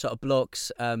time, sort of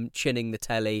blokes chinning the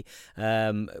telly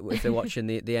if they're watching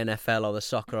the NFL or the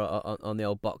soccer on the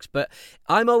old box. But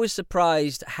I'm always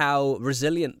surprised how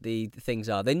resilient the things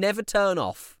are. They never turn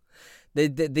off.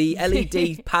 the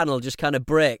LED panel just kind of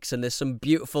breaks, and there's some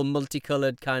beautiful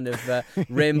multicoloured kind of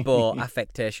rainbow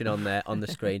affectation on the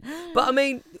screen. But I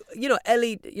mean,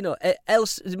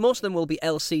 most of them will be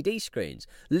LCD screens,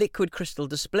 liquid crystal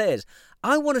displays.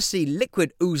 I want to see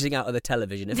liquid oozing out of the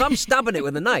television. If I'm stabbing it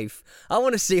with a knife, I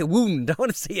want to see a wound. I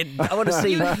want to see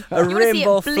a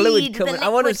rainbow fluid coming. I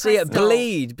want to see it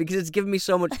bleed because it's giving me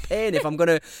so much pain if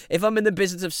I'm in the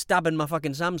business of stabbing my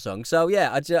fucking Samsung. So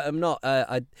yeah, I'm not.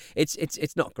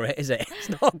 It's not great, is it?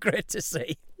 It's not great to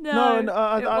see. No, and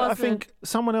I think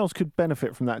someone else could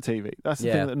benefit from that TV. That's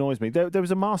the thing that annoys me. There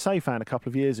was a Marseille fan a couple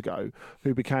of years ago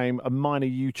who became a minor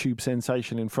YouTube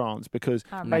sensation in France because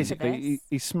basically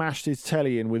he smashed his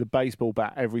telly in with a baseball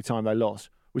bat every time they lost,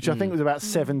 which I think was about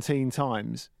 17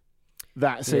 times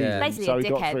that season. Yeah. Basically so a he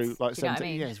got dickhead, through like 17. I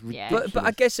mean? Yeah, it's ridiculous. But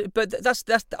I guess,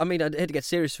 that's. I mean, I hate to get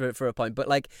serious for a point, but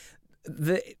like.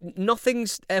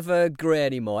 Nothing's ever grey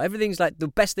anymore. Everything's like the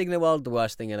best thing in the world, the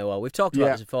worst thing in the world. We've talked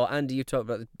about this before. Andy, you talked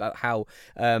about how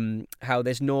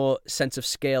there's no sense of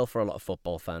scale for a lot of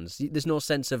football fans. There's no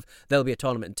sense of there'll be a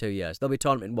tournament in 2 years. There'll be a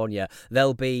tournament in 1 year.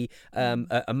 There'll be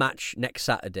a match next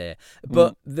Saturday.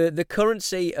 But the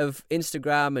currency of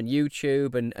Instagram and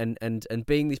YouTube and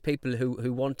being these people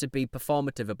who want to be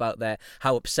performative about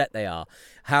how upset they are,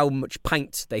 how much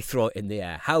pint they throw in the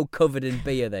air, how covered in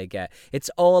beer they get. It's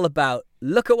all about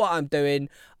look at what I'm doing.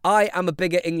 I am a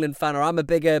bigger England fan, or I'm a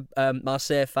bigger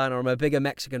Marseille fan, or I'm a bigger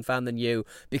Mexican fan than you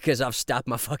because I've stabbed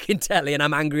my fucking telly and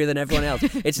I'm angrier than everyone else.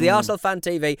 It's the Arsenal fan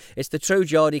TV. It's the true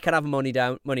Geordie. Can have money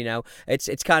now. It's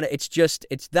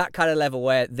that kind of level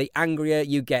where the angrier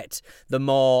you get, the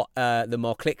more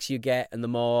clicks you get, and the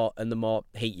more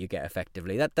heat you get.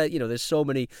 Effectively, that there's so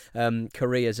many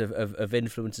careers of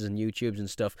influencers and YouTubers and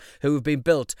stuff who have been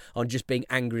built on just being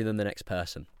angrier than the next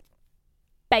person.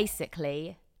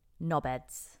 Basically,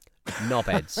 knobheads.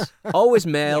 Knobheads. Always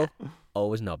male,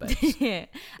 always knobheads.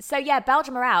 So yeah,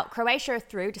 Belgium are out. Croatia are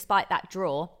through despite that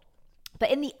draw. But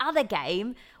in the other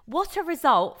game, what a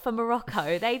result for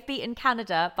Morocco. They've beaten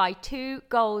Canada by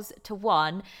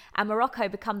 2-1, and Morocco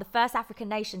become the first African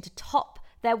nation to top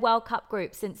their World Cup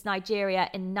group since Nigeria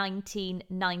in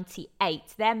 1998.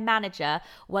 Their manager,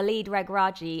 Walid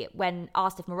Regragui, when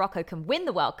asked if Morocco can win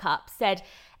the World Cup, said,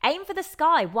 "Aim for the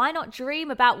sky. Why not dream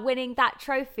about winning that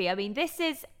trophy?" I mean, this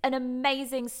is an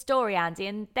amazing story, Andy,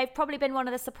 and they've probably been one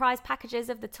of the surprise packages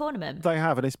of the tournament. They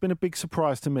have, and it's been a big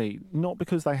surprise to me, not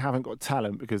because they haven't got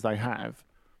talent, because they have,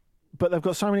 but they've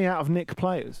got so many out-of-nick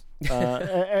players.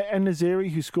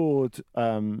 En-Nesyri, who scored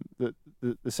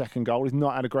the second goal, has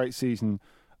not had a great season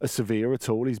at Sevilla at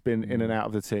all. He's been in and out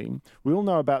of the team. We all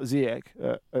know about Ziyech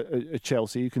at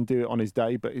Chelsea, who can do it on his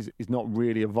day, but is not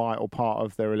really a vital part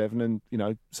of their 11.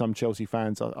 And, some Chelsea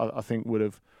fans, I think, would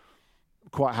have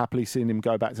quite happily seen him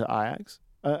go back to Ajax.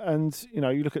 And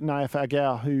you look at Naif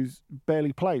Aguiar, who's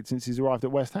barely played since he's arrived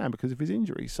at West Ham because of his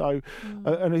injury. So,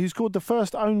 and he scored the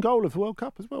first own goal of the World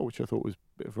Cup as well, which I thought was a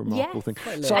bit of a remarkable thing.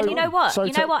 So, and you know what?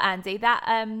 Andy?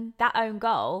 That own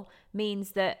goal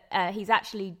means that he's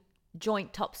actually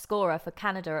joint top scorer for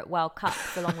Canada at World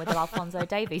Cups along with Alphonso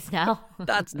Davies now.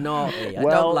 That's naughty. I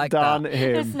well don't like done that.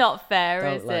 Him. It's not fair,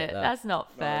 Don't is like it? that. That's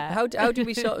not fair. How do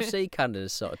we sort of see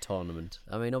Canada's sort of tournament?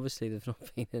 I mean, obviously they've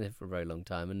not been in it for a very long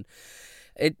time, and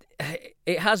it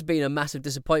has been a massive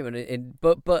disappointment.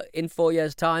 But in 4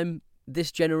 years' time, this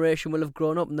generation will have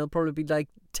grown up and they'll probably be like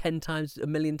 10 times, a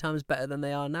million times better than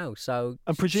they are now. So,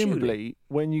 and presumably,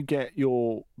 when you get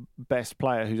your best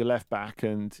player who's a left back,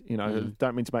 and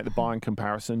don't mean to make the Bayern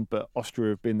comparison, but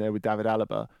Austria have been there with David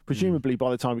Alaba. Presumably,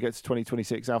 by the time we get to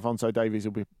 2026, Alphonso Davies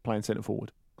will be playing centre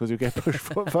forward because he'll get pushed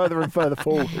further and further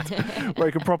forward, where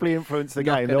he can properly influence the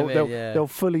game. They'll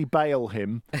fully bail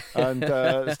him and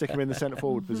stick him in the centre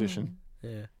forward position.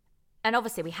 Yeah. And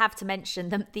obviously, we have to mention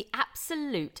the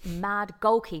absolute mad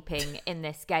goalkeeping in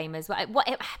this game as well.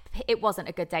 It wasn't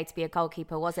a good day to be a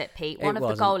goalkeeper, was it, Pete? One of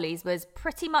the goalies was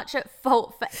pretty much at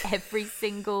fault for every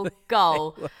single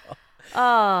goal.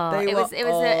 It was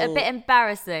a bit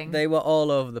embarrassing. They were all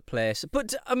over the place,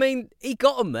 but I mean, he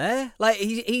got them there. Like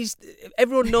he's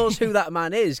everyone knows who that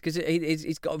man is because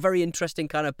he's got a very interesting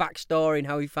kind of backstory and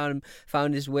how he found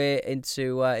his way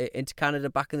into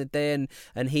Canada back in the day,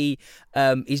 and he's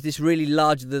this really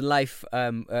larger than life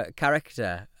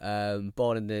character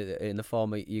born in the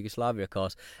former Yugoslavia, of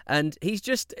course, and he's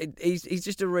just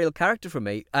a real character for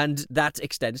me, and that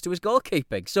extends to his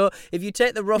goalkeeping. So if you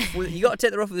take the rough, you got to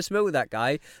take the rough with the smooth with that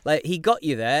guy. Like, he got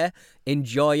you there.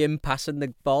 Enjoy him passing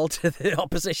the ball to the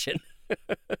opposition.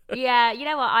 Yeah, you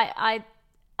know what?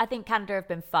 I think Canada have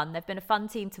been fun. They've been a fun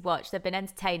team to watch. They've been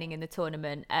entertaining in the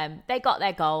tournament. They got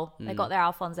their goal. They got their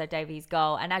Alphonso Davies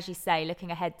goal. And as you say, looking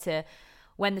ahead to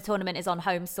when the tournament is on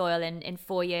home soil in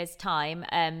 4 years' time,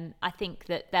 I think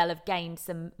that they'll have gained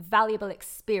some valuable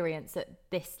experience at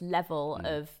this level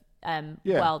of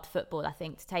world football, I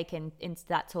think, to take into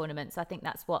that tournament. So I think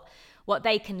that's what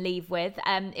they can leave with.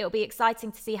 It'll be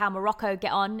exciting to see how Morocco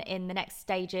get on in the next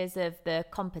stages of the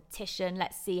competition.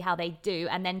 Let's see how they do.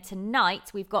 And then tonight,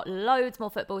 we've got loads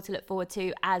more football to look forward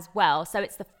to as well. So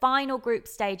it's the final group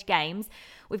stage games.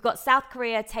 We've got South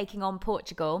Korea taking on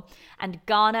Portugal and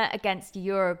Ghana against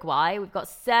Uruguay. We've got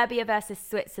Serbia versus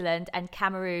Switzerland and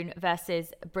Cameroon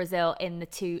versus Brazil in the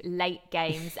 2 late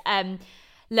games.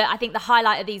 Look, I think the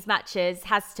highlight of these matches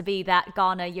has to be that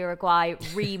Ghana-Uruguay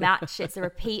rematch. It's a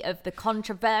repeat of the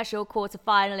controversial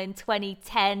quarterfinal in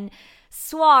 2010.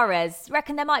 Suarez,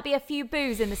 reckon there might be a few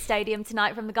boos in the stadium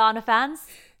tonight from the Ghana fans?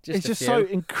 It's just so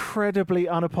incredibly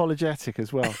unapologetic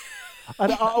as well.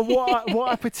 And what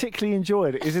I particularly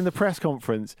enjoyed is in the press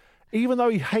conference, even though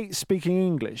he hates speaking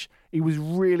English, he was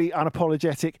really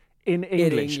unapologetic in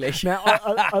English. Now,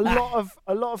 a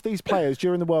lot of these players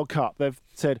during the World Cup, they've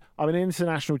said, I'm in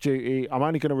international duty, I'm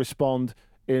only going to respond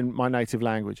in my native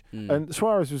language. And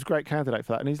Suarez was a great candidate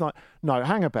for that. And he's like, no,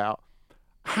 hang about.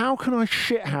 How can I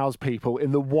shithouse people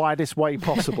in the widest way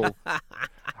possible?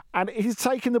 And he's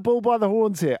taking the bull by the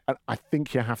horns here. And I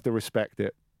think you have to respect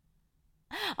it.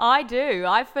 I do.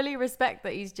 I fully respect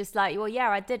that he's just like, well, yeah,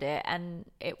 I did it and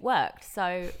it worked.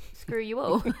 So screw you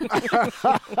all.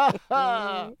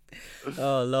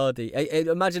 Oh lordy!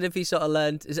 Imagine if he sort of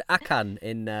learned. Is it Akan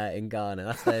in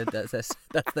Ghana? That's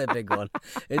their big one.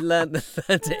 He learned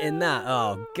it in that.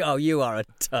 Oh God, you are a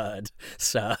turd,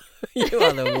 sir. You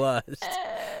are the worst.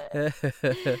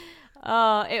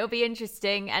 Oh, it'll be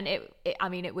interesting, and it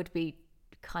would be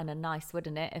kind of nice,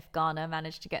 wouldn't it, if Ghana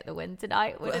managed to get the win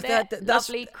tonight, wouldn't it?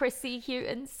 Lovely Chrissy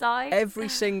Hughton side. Every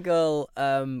single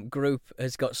group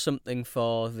has got something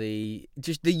for the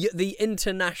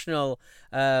international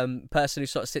person who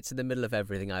sort of sits in the middle of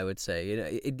everything, I would say. You know,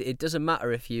 it doesn't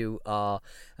matter if you are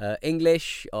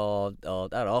English or I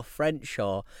don't know, French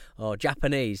or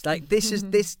Japanese. Like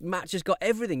this match has got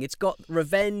everything. It's got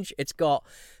revenge, it's got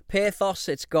pathos,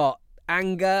 it's got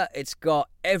anger, it's got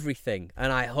everything,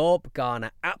 and I hope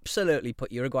Ghana absolutely put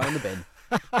Uruguay in the bin.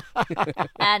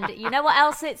 And you know what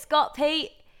else it's got,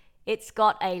 Pete? It's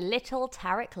got a little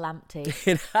Tariq Lamptey.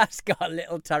 It has got a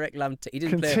little Tariq Lamptey. He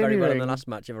didn't play very well in the last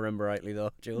match, if I remember rightly, though,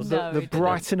 Jules. The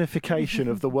Brightonification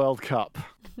of the World Cup.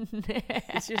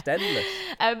 It's just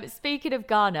endless. Speaking of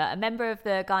Ghana, a member of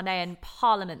the Ghanaian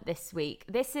Parliament this week.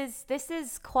 This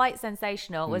is quite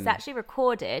sensational. It was actually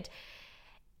recorded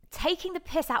taking the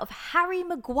piss out of Harry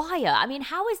Maguire. I mean,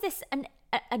 how is this an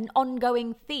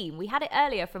ongoing theme? We had it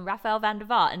earlier from Rafael van der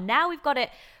Vaart, and now we've got it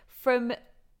from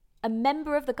a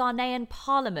member of the Ghanaian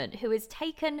Parliament who has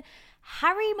taken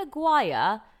Harry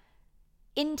Maguire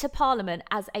into Parliament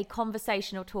as a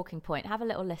conversational talking point. Have a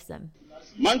little listen.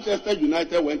 Manchester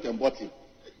United went and bought him.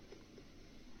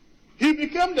 He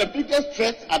became the biggest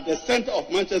threat at the centre of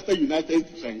Manchester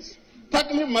United's defence,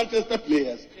 tackling Manchester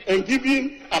players and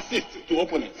giving assists to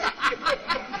opponents.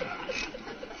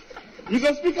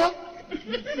 Mr. Speaker,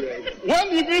 when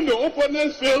even the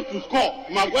opponents fail to score,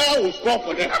 Maguire will score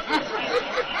for them.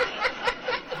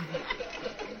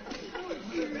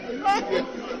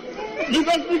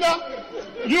 Mr. Speaker,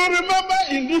 you remember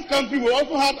in this country we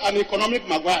also had an economic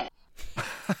Maguire.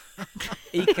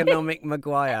 Economic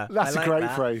Maguire. That's a great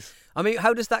phrase. I mean,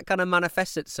 how does that kind of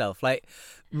manifest itself? Like,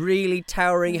 really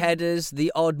towering headers,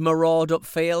 the odd maraud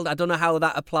upfield. I don't know how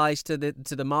that applies to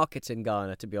the markets in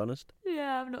Ghana, to be honest.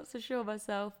 Yeah, I'm not so sure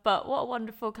myself, but what a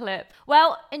wonderful clip.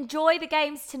 Well, enjoy the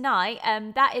games tonight.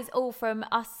 That is all from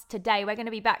us today. We're going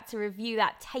to be back to review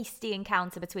that tasty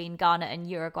encounter between Ghana and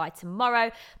Uruguay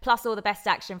tomorrow, plus all the best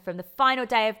action from the final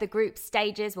day of the group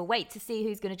stages. We'll wait to see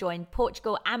who's going to join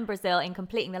Portugal and Brazil in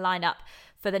completing the lineup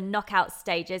for the knockout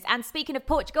stages. And speaking of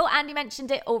Portugal, Andy mentioned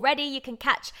it already, you can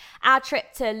catch our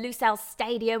trip to Lusail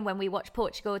Stadium when we watch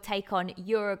Portugal take on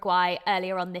Uruguay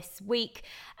earlier on this week.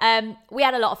 We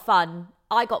had a lot of fun.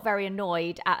 I got very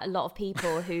annoyed at a lot of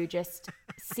people who just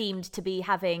seemed to be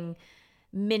having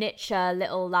miniature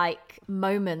little like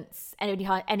moments.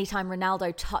 Anytime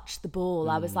Ronaldo touched the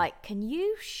ball, I was like, can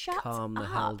you shut Calm up? the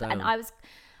hell down. And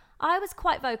I was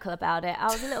quite vocal about it. I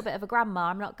was a little bit of a grandma,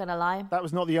 I'm not going to lie. That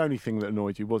was not the only thing that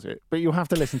annoyed you, was it? But you'll have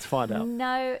to listen to find out.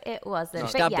 No, it wasn't.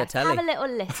 She stabbed her telly. Have a little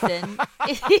listen.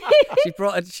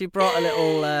 She brought a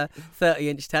little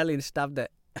 30-inch telly and stabbed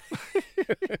it.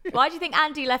 Why do you think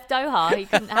Andy left Doha? He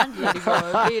couldn't handle it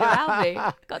anymore being around me.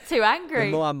 Got too angry.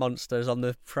 The Moa monsters on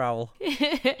the prowl.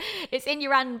 It's in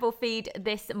your Ramble feed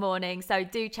this morning, so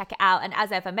do check it out. And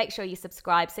as ever, make sure you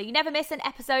subscribe so you never miss an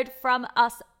episode from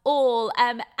us all.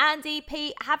 Andy,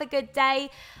 Pete, have a good day.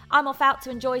 I'm off out to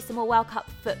enjoy some more World Cup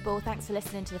football. Thanks for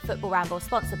listening to the Football Ramble,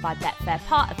 sponsored by Betfair,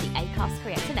 part of the Acast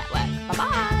Creator Network.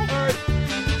 Bye-bye. Bye.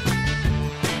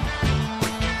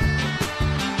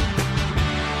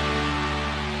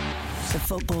 The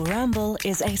Football Ramble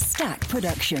is a Stack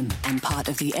production and part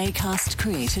of the Acast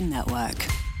Creator Network.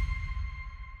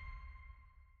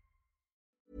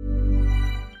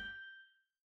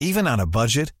 Even on a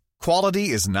budget, quality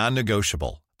is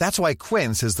non-negotiable. That's why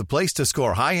Quince is the place to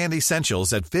score high-end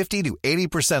essentials at 50 to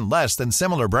 80% less than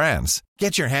similar brands.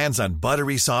 Get your hands on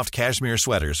buttery soft cashmere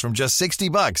sweaters from just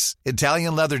 $60,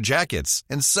 Italian leather jackets,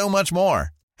 and so much more.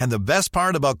 And the best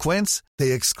part about Quince,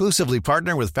 they exclusively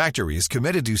partner with factories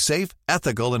committed to safe,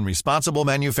 ethical, and responsible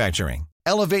manufacturing.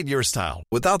 Elevate your style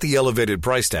without the elevated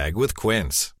price tag with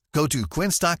Quince. Go to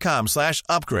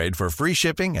quince.com/upgrade for free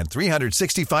shipping and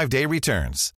 365-day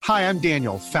returns. Hi, I'm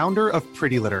Daniel, founder of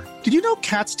Pretty Litter. Did you know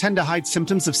cats tend to hide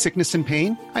symptoms of sickness and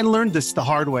pain? I learned this the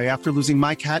hard way after losing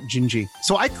my cat, Gingy.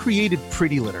 So I created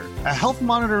Pretty Litter, a health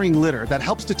monitoring litter that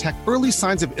helps detect early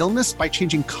signs of illness by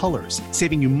changing colors,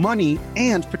 saving you money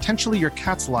and potentially your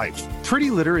cat's life. Pretty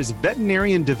Litter is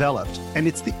veterinarian developed, and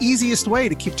it's the easiest way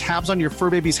to keep tabs on your fur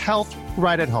baby's health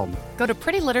right at home. Go to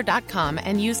prettylitter.com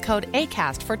and use code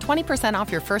ACAST for 20%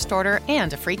 off your first order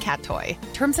and a free cat toy.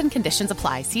 Terms and conditions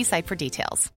apply. See site for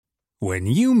details. When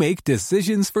you make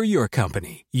decisions for your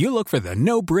company, you look for the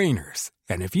no-brainers.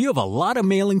 And if you have a lot of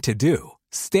mailing to do,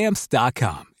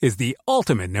 Stamps.com is the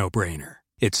ultimate no-brainer.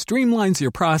 It streamlines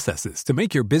your processes to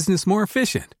make your business more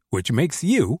efficient, which makes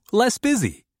you less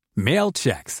busy. Mail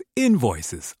checks,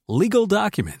 invoices, legal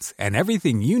documents, and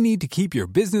everything you need to keep your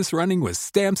business running with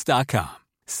Stamps.com.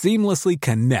 Seamlessly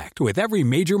connect with every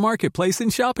major marketplace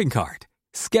and shopping cart.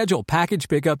 Schedule package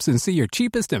pickups and see your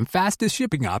cheapest and fastest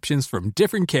shipping options from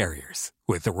different carriers,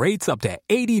 with rates up to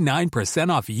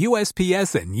 89% off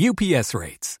USPS and UPS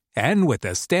rates. And with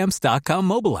the Stamps.com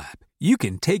mobile app, you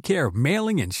can take care of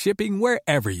mailing and shipping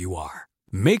wherever you are.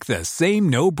 Make the same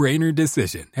no-brainer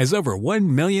decision as over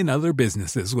 1 million other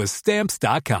businesses with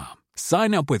Stamps.com.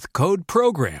 Sign up with code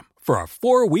PROGRAM for a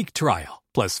 4-week trial,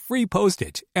 plus free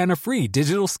postage and a free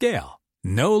digital scale.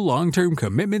 No long-term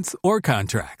commitments or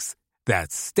contracts.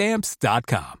 That's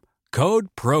Stamps.com. Code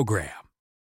PROGRAM.